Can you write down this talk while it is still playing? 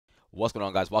What's going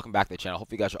on, guys? Welcome back to the channel.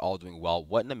 Hope you guys are all doing well.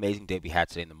 What an amazing day we had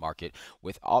today in the market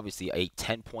with obviously a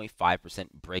 10.5%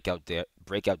 breakout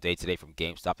day today from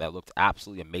Gamestop that looked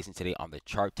absolutely amazing today on the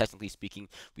chart. Technically speaking,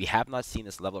 we have not seen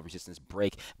this level of resistance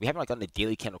break. We haven't gotten a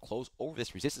daily candle close over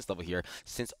this resistance level here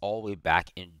since all the way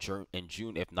back in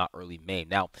June, if not early May.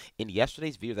 Now, in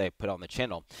yesterday's video that I put on the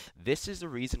channel, this is the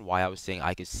reason why I was saying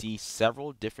I could see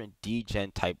several different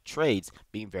degen type trades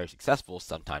being very successful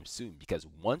sometime soon, because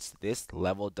once this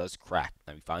level does crack,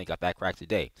 and we finally got that crack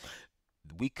today,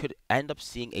 we could end up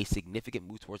seeing a significant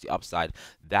move towards the upside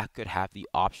that could have the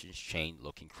options chain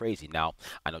looking crazy. Now,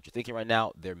 I know what you're thinking right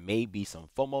now. There may be some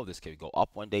FOMO. This could go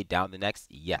up one day, down the next.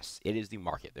 Yes, it is the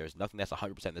market. There's nothing that's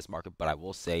 100% in this market, but I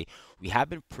will say we have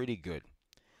been pretty good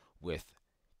with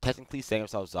technically setting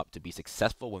ourselves up to be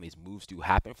successful when these moves do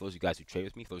happen. For those of you guys who trade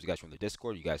with me, for those of you guys from the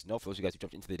Discord, you guys know. For those of you guys who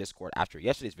jumped into the Discord after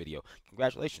yesterday's video,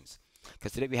 congratulations.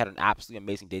 Because today we had an absolutely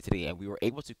amazing day today, and we were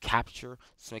able to capture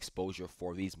some exposure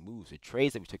for these moves. The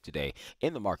trades that we took today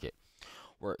in the market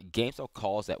were Gamestop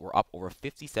calls that were up over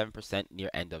 57% near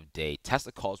end of day.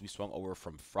 Tesla calls we swung over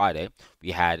from Friday.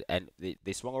 We had, and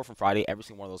they swung over from Friday. Every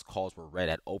single one of those calls were red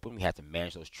at open. We had to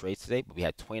manage those trades today, but we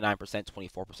had 29%,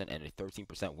 24%, and a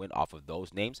 13% win off of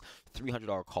those names.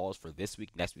 $300 calls for this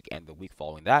week, next week, and the week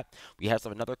following that. We had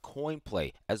another coin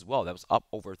play as well that was up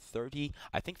over 30,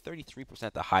 I think 33%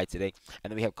 at the high today. And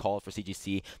then we have calls for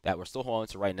CGC that we're still holding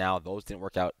to right now. Those didn't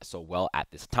work out so well at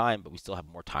this time, but we still have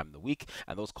more time in the week,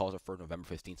 and those calls are for November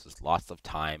 15th, so there's lots of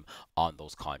time on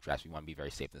those contracts. We want to be very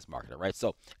safe in this market, all right?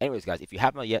 So anyways, guys, if you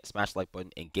haven't yet, smash the like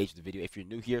button, engage with the video. If you're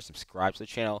new here, subscribe to the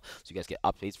channel so you guys get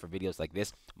updates for videos like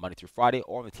this Monday through Friday,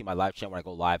 or on the Team My Live channel when I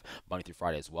go live Monday through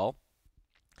Friday as well.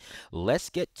 Let's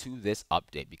get to this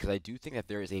update, because I do think that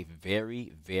there is a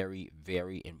very, very,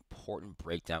 very important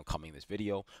breakdown coming in this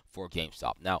video for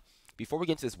GameStop. Now, before we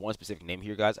get into this one specific name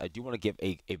here, guys, I do want to give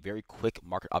a very quick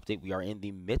market update. We are in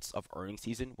the midst of earnings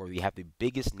season where we have the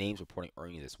biggest names reporting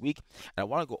earnings this week, and I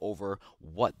want to go over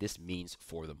what this means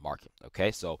for the market. Okay,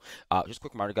 so just a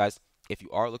quick reminder, guys. If you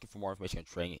are looking for more information on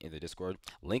trading in the Discord,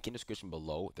 link in the description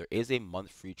below. There is a month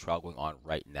free trial going on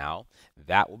right now.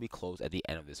 That will be closed at the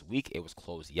end of this week. It was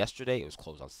closed yesterday. It was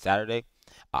closed on Saturday.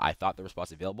 I thought there were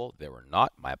spots available. There were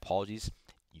not. My apologies.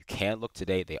 You can look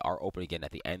today. They are open again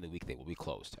at the end of the week. They will be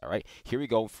closed. All right. Here we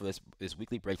go for this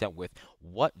weekly breakdown with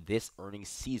what this earnings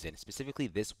season, specifically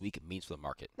this week, means for the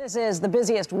market. This is the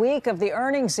busiest week of the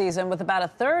earnings season, with about a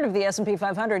third of the S&P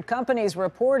 500 companies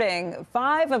reporting.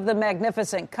 5 of the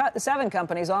magnificent 7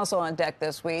 companies also on deck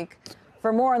this week.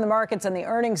 For more on the markets and the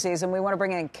earnings season, we want to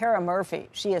bring in Kara Murphy.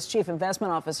 She is Chief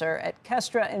Investment Officer at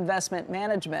Kestra Investment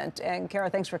Management. And Kara,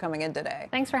 thanks for coming in today.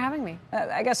 Thanks for having me.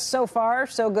 I guess so far,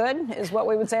 so good is what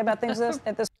we would say about things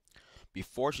at this.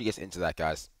 Before she gets into that,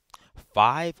 guys,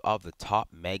 5 of the top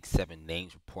Mag 7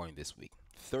 names reporting this week.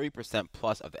 30%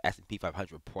 plus of the S&P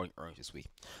 500 reporting earnings this week.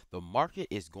 The market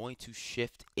is going to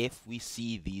shift if we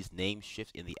see these names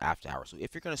shift in the after hours. So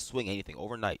if you're going to swing anything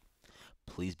overnight,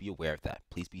 please be aware of that.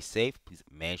 Please be safe. Please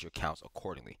manage your accounts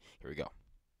accordingly. Here we go.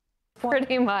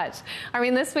 Pretty much. I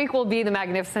mean, this week will be the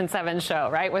Magnificent 7 show,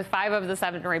 right? With 5 of the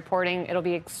 7 reporting, it'll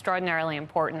be extraordinarily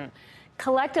important.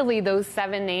 Collectively, those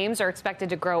 7 names are expected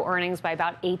to grow earnings by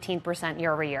about 18%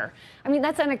 year over year. I mean,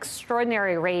 that's an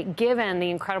extraordinary rate given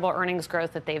the incredible earnings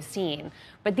growth that they've seen.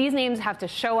 But these names have to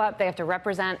show up, they have to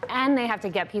represent, and they have to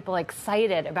get people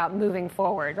excited about moving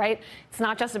forward, right? It's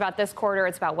not just about this quarter,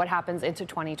 it's about what happens into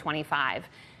 2025.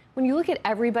 When you look at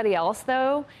everybody else,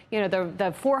 though, you know,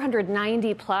 the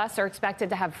 490 plus are expected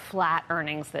to have flat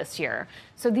earnings this year.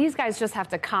 So these guys just have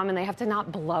to come and they have to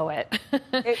not blow it.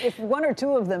 If 1 or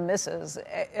 2 of them misses,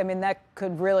 I mean, that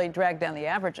could really drag down the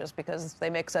averages because they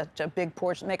make such a big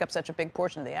portion, make up such a big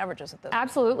portion of the averages at this.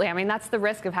 Absolutely. I mean, that's the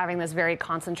risk of having this very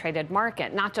concentrated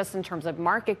market, not just in terms of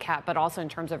market cap, but also in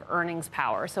terms of earnings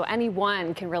power. So any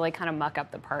one can really kind of muck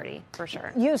up the party, for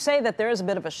sure. You say that there is a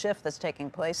bit of a shift that's taking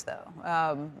place,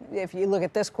 though. If you look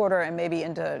at this quarter and maybe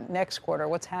into next quarter,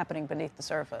 what's happening beneath the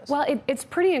surface? Well, it's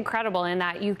pretty incredible in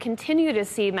that you continue to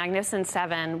see Magnificent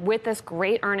 7 with this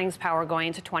great earnings power going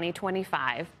into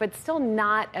 2025, but still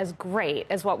not as great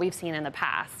as what we've seen in the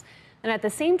past. And at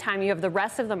the same time, you have the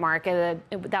rest of the market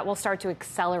that will start to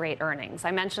accelerate earnings.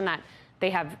 I mentioned that they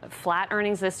have flat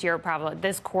earnings this year, probably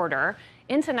this quarter.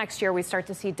 Into next year, we start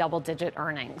to see double-digit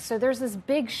earnings. So there's this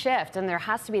big shift, and there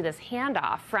has to be this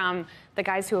handoff from the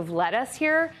guys who have led us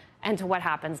here and to what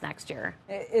happens next year.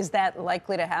 Is that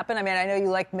likely to happen? I mean, I know you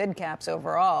like mid caps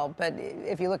overall, but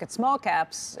if you look at small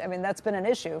caps, I mean, that's been an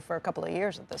issue for a couple of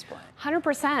years at this point.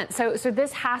 100%. So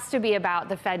this has to be about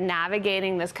the Fed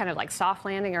navigating this kind of like soft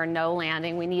landing or no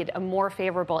landing. We need a more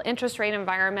favorable interest rate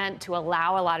environment to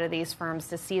allow a lot of these firms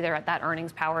to see that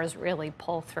earnings powers really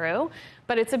pull through.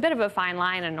 But it's a bit of a fine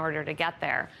line in order to get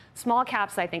there. Small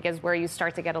caps, I think, is where you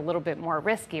start to get a little bit more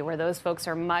risky, where those folks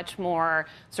are much more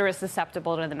sort of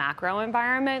susceptible to the macro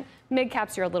environment. Mid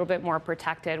caps, you're a little bit more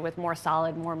protected with more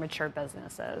solid, more mature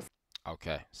businesses.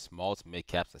 Okay, small to mid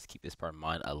caps. Let's keep this part in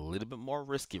mind. A little bit more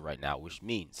risky right now, which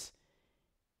means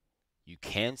you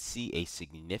can see a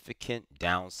significant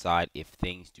downside if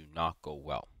things do not go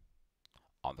well.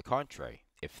 On the contrary,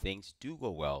 if things do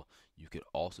go well, you could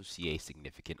also see a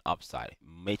significant upside.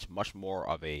 Much more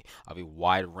of a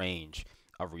wide range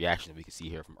of reaction that we can see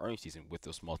here from earnings season with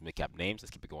those small to mid cap names. Let's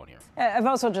keep it going here. I've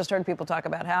also just heard people talk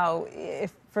about how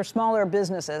if for smaller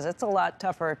businesses, it's a lot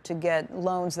tougher to get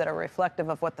loans that are reflective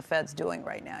of what the Fed's doing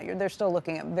right now. They're still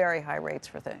looking at very high rates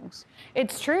for things.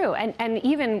 It's true. And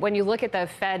even when you look at the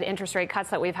Fed interest rate cuts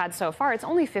that we've had so far, it's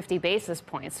only 50 basis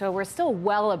points. So we're still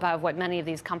well above what many of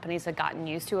these companies had gotten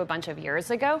used to a bunch of years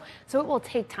ago. So it will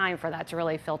take time for that to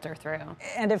really filter through.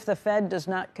 And if the Fed does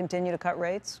not continue to cut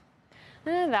rates?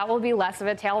 That will be less of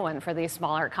a tailwind for these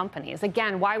smaller companies.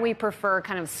 Again, why we prefer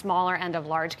kind of smaller end of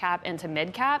large cap into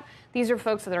mid cap. These are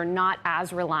folks that are not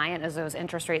as reliant as those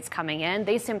interest rates coming in.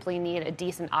 They simply need a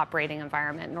decent operating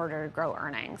environment in order to grow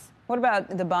earnings. What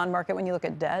about the bond market when you look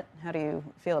at debt? How do you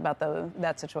feel about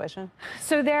that situation?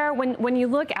 So there, when you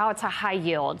look out to high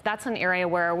yield, that's an area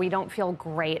where we don't feel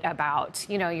great about.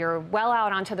 You know, you're well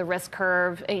out onto the risk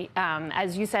curve.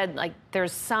 As you said, like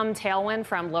there's some tailwind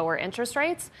from lower interest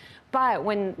rates. But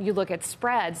when you look at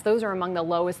spreads, those are among the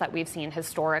lowest that we've seen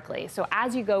historically. So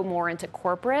as you go more into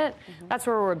corporate, that's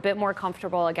where we're a bit more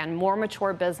comfortable. Again, more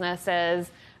mature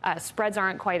businesses, spreads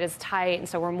aren't quite as tight, and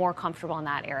so we're more comfortable in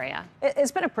that area.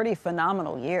 It's been a pretty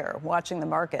phenomenal year watching the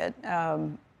market.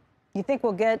 You think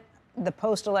we'll get the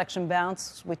post-election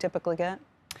bounce we typically get?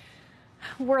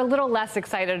 We're a little less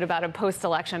excited about a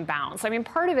post-election bounce. I mean,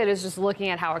 part of it is just looking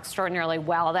at how extraordinarily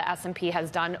well the S&P has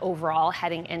done overall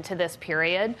heading into this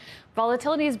period.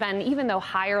 Volatility has been, even though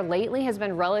higher lately, has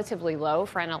been relatively low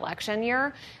for an election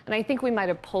year. And I think we might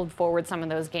have pulled forward some of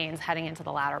those gains heading into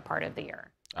the latter part of the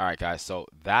year. All right, guys. So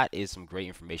that is some great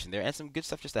information there and some good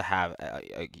stuff just to have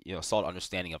a solid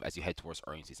understanding of as you head towards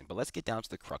earnings season. But let's get down to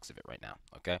the crux of it right now,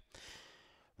 okay?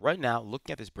 Right now,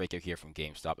 looking at this breakout here from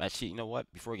Gamestop. Actually, you know what?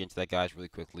 Before we get into that, guys, really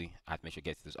quickly, I have to make sure to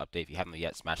get to this update. If you haven't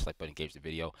yet, smash the like button, engage the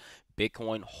video.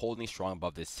 Bitcoin holding strong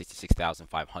above this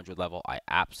 66,500 level. I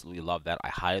absolutely love that. I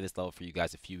highlighted this level for you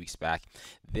guys a few weeks back.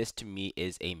 This, to me,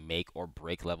 is a make or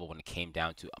break level when it came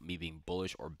down to me being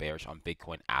bullish or bearish on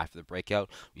Bitcoin after the breakout.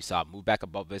 We saw a move back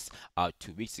above this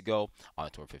 2 weeks ago on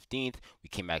October 15th. We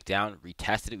came back down,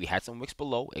 retested it. We had some wicks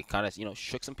below. It kind of,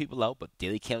 shook some people out, but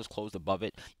daily candles closed above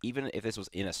it. Even if this was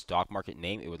in a stock market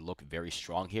name, it would look very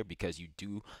strong here because you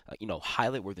do,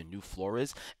 highlight where the new floor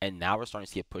is. And now we're starting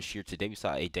to see a push here. Today we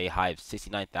saw a day high of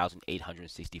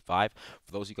 69,865.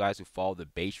 For those of you guys who follow the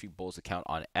Bay Street Bulls account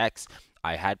on X,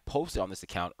 I had posted on this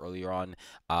account earlier on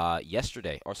last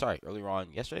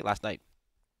night,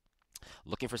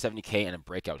 looking for 70K and a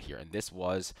breakout here. And this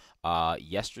was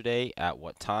yesterday at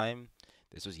what time?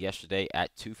 This was yesterday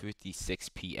at 2:56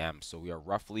 p.m. So we are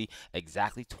roughly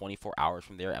exactly 24 hours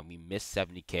from there, and we missed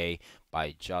 70K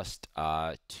by just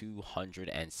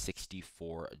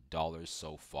 $264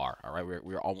 so far. All right,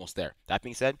 we're almost there. That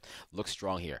being said, looks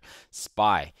strong here.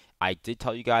 SPY. I did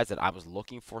tell you guys that I was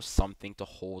looking for something to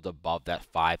hold above that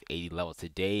 580 level.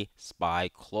 Today, SPY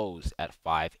closed at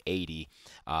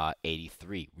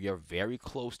 580.83. We are very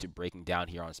close to breaking down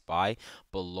here on SPY.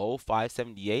 Below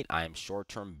 578, I am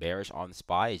short-term bearish on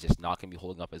SPY. It's just not going to be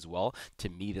holding up as well. To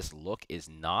me, this look is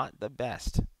not the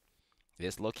best.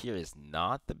 This look here is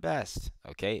not the best,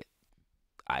 okay?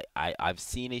 I've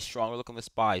seen a stronger look on the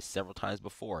SPY several times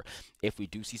before. If we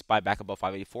do see SPY back above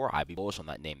 584, I'd be bullish on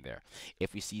that name there.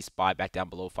 If we see SPY back down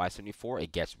below 574,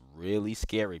 it gets really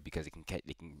scary because it can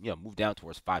move down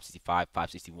towards 565,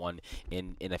 561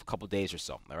 in a couple days or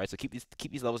so. All right, so keep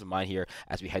these levels in mind here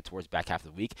as we head towards back half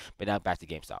of the week. But now back to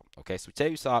GameStop. Okay, so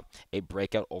today we saw a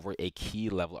breakout over a key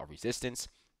level of resistance.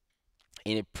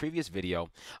 In a previous video,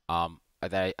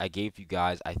 that I gave you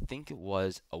guys, I think it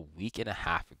was a week and a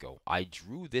half ago. I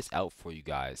drew this out for you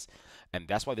guys, and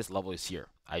that's why this level is here.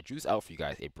 I drew this out for you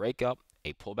guys. A breakup,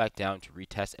 a pullback down to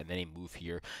retest, and then a move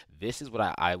here. This is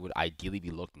what I would ideally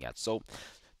be looking at. So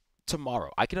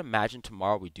tomorrow, I can imagine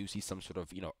tomorrow we do see some sort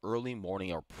of early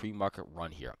morning or pre-market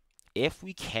run here. If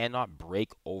we cannot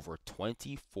break over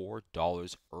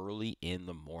 $24 early in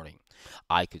the morning,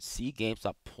 I could see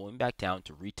GameStop pulling back down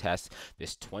to retest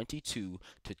this 22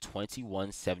 to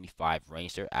 21.75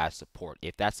 range there as support.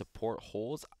 If that support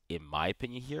holds, in my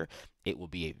opinion here, it will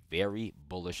be a very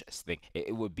bullish thing.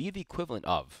 It would be the equivalent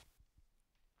of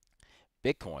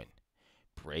Bitcoin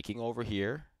breaking over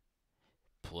here,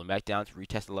 pulling back down to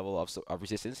retest the level of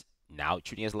resistance, now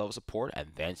treating as a level of support, and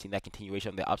then seeing that continuation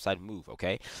of the upside move,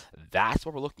 okay? That's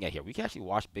what we're looking at here. We can actually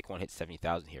watch Bitcoin hit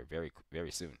 70,000 here very,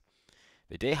 very soon.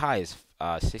 The day high is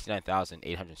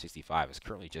 69,865. It's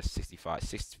currently just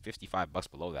 55 bucks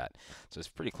below that. So it's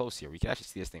pretty close here. We can actually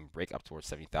see this thing break up towards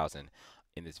 70,000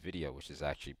 in this video, which is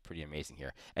actually pretty amazing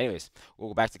here. Anyways, we'll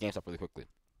go back to GameStop really quickly.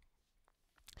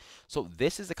 So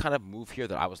this is the kind of move here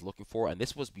that I was looking for, and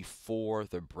this was before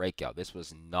the breakout. This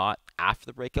was not after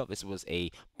the breakout. This was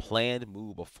a planned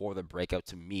move before the breakout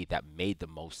to me that made the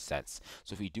most sense.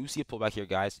 So if we do see a pullback here,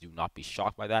 guys, do not be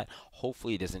shocked by that.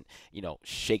 Hopefully it doesn't,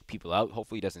 shake people out.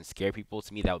 Hopefully it doesn't scare people.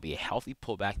 To me, that would be a healthy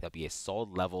pullback. That would be a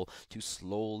solid level to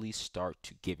slowly start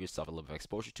to give yourself a little bit of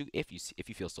exposure to, if you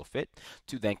feel so fit,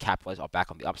 to then capitalize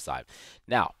back on the upside.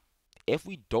 Now, if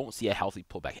we don't see a healthy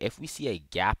pullback, if we see a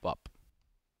gap up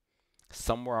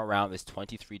somewhere around this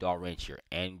 $23 range here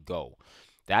and go,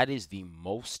 that is the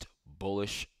most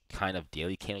bullish kind of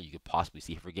daily candle you could possibly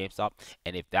see for GameStop.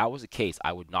 And if that was the case,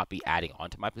 I would not be adding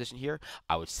onto my position here.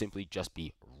 I would simply just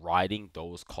be riding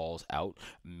those calls out,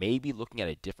 maybe looking at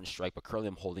a different strike, but currently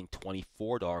I'm holding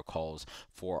 $24 calls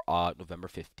for November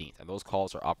 15th, and those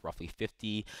calls are up roughly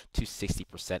 50 to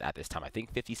 60% at this time. I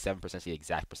think 57% is the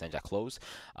exact percentage at close,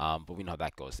 but we know how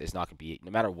that goes. It's not going to be,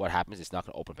 no matter what happens, it's not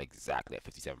going to open up exactly at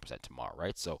 57% tomorrow,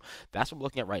 right? So that's what I'm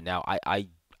looking at right now.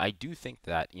 I do think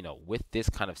that, with this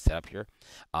kind of setup here,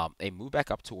 a move back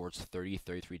up towards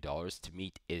 $33 to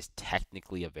me is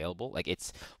technically available. Like,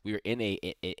 we're in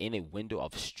a window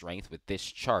of strength with this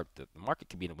chart. The market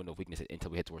could be in a window of weakness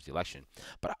until we hit towards the election.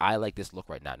 But I like this look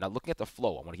right now. Now, looking at the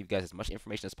flow, I want to give you guys as much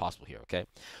information as possible here, okay?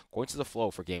 Going to the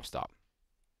flow for GameStop.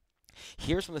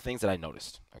 Here's some of the things that I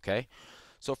noticed, okay?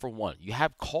 So for one, you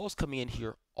have calls coming in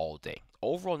here all day.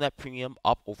 Overall net premium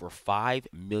up over $5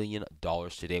 million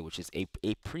today, which is a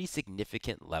pretty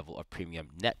significant level of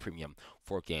net premium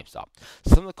for GameStop.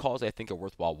 Some of the calls I think are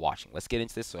worthwhile watching. Let's get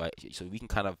into this so we can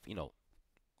kind of,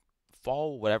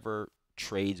 follow whatever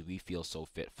trades we feel so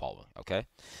fit following, okay?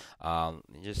 Let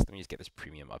me just get this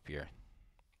premium up here,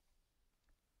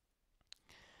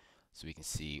 so we can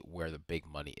see where the big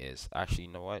money is. Actually,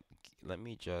 you know what? Let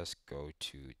me just go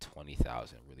to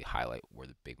 20,000, really highlight where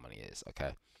the big money is,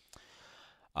 okay?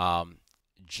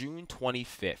 June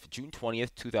 25th, June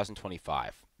 20th,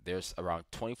 2025. There's around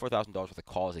 $24,000 worth of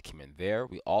calls that came in there.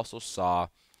 We also saw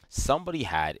somebody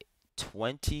had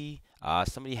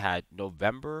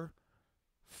November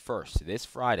 1st, this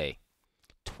Friday,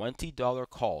 $20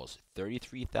 calls,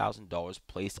 $33,000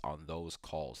 placed on those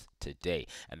calls today,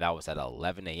 and that was at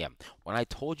 11 a.m. When I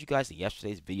told you guys in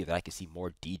yesterday's video that I could see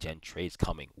more degen trades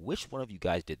coming, which one of you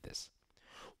guys did this?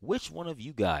 Which one of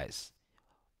you guys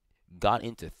got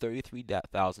into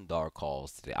 $33,000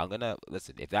 calls today? I'm gonna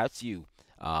listen. If that's you,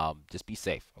 just be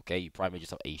safe, okay? You probably made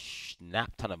yourself a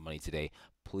snap ton of money today.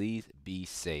 Please be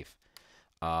safe.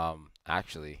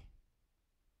 Actually,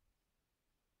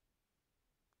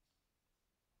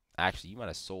 you might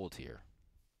have sold here.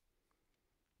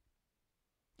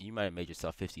 You might have made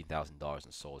yourself $15,000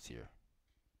 and sold here.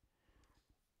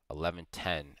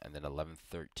 11:10 and then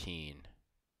 11:13.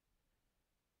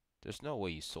 There's no way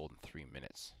you sold in 3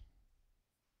 minutes.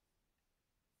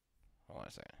 Hold on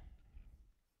a second.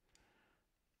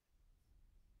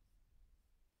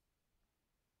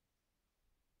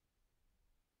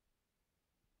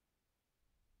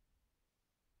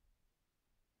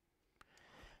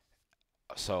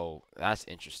 So that's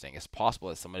interesting. It's possible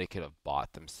that somebody could have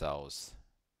bought themselves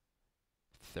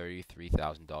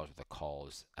 $33,000 worth of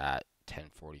calls at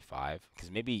 10:45, because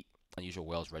maybe Unusual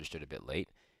Whales registered a bit late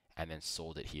and then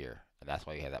sold it here, and that's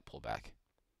why you had that pullback.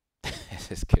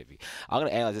 This could be. I'm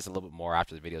gonna analyze this a little bit more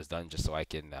after the video is done, just so I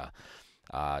can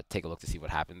take a look to see what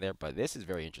happened there. But this is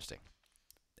very interesting.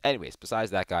 Anyways,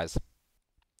 besides that, guys,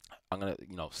 I'm gonna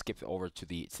skip over to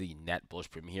the net bullish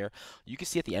premium here. You can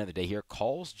see at the end of the day here,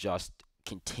 calls just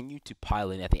continue to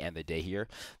pile in at the end of the day here.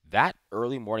 That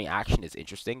early morning action is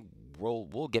interesting.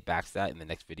 We'll get back to that in the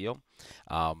next video.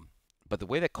 But the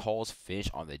way that calls finish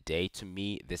on the day, to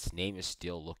me, this name is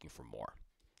still looking for more.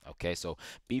 Okay, so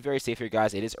be very safe here,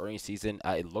 guys. It is earnings season.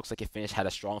 It looks like it had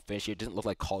a strong finish here. It doesn't look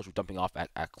like calls were dumping off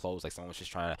at close, like someone was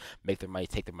just trying to make their money,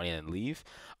 take their money, and leave.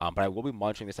 But I will be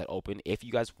monitoring this at open. If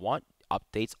you guys want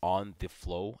updates on the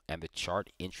flow and the chart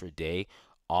intraday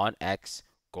on X,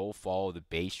 go follow the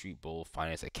Bay Street Bull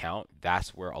Finance account.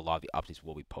 That's where a lot of the updates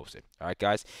will be posted. All right,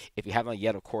 guys. If you haven't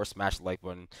yet, of course, smash the like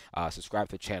button, subscribe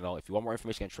to the channel. If you want more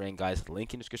information on trading, guys,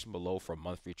 link in the description below for a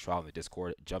month free trial in the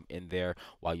Discord. Jump in there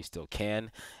while you still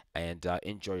can, and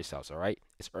enjoy yourselves. All right.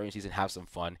 It's earnings season. Have some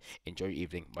fun. Enjoy your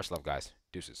evening. Much love, guys.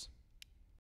 Deuces.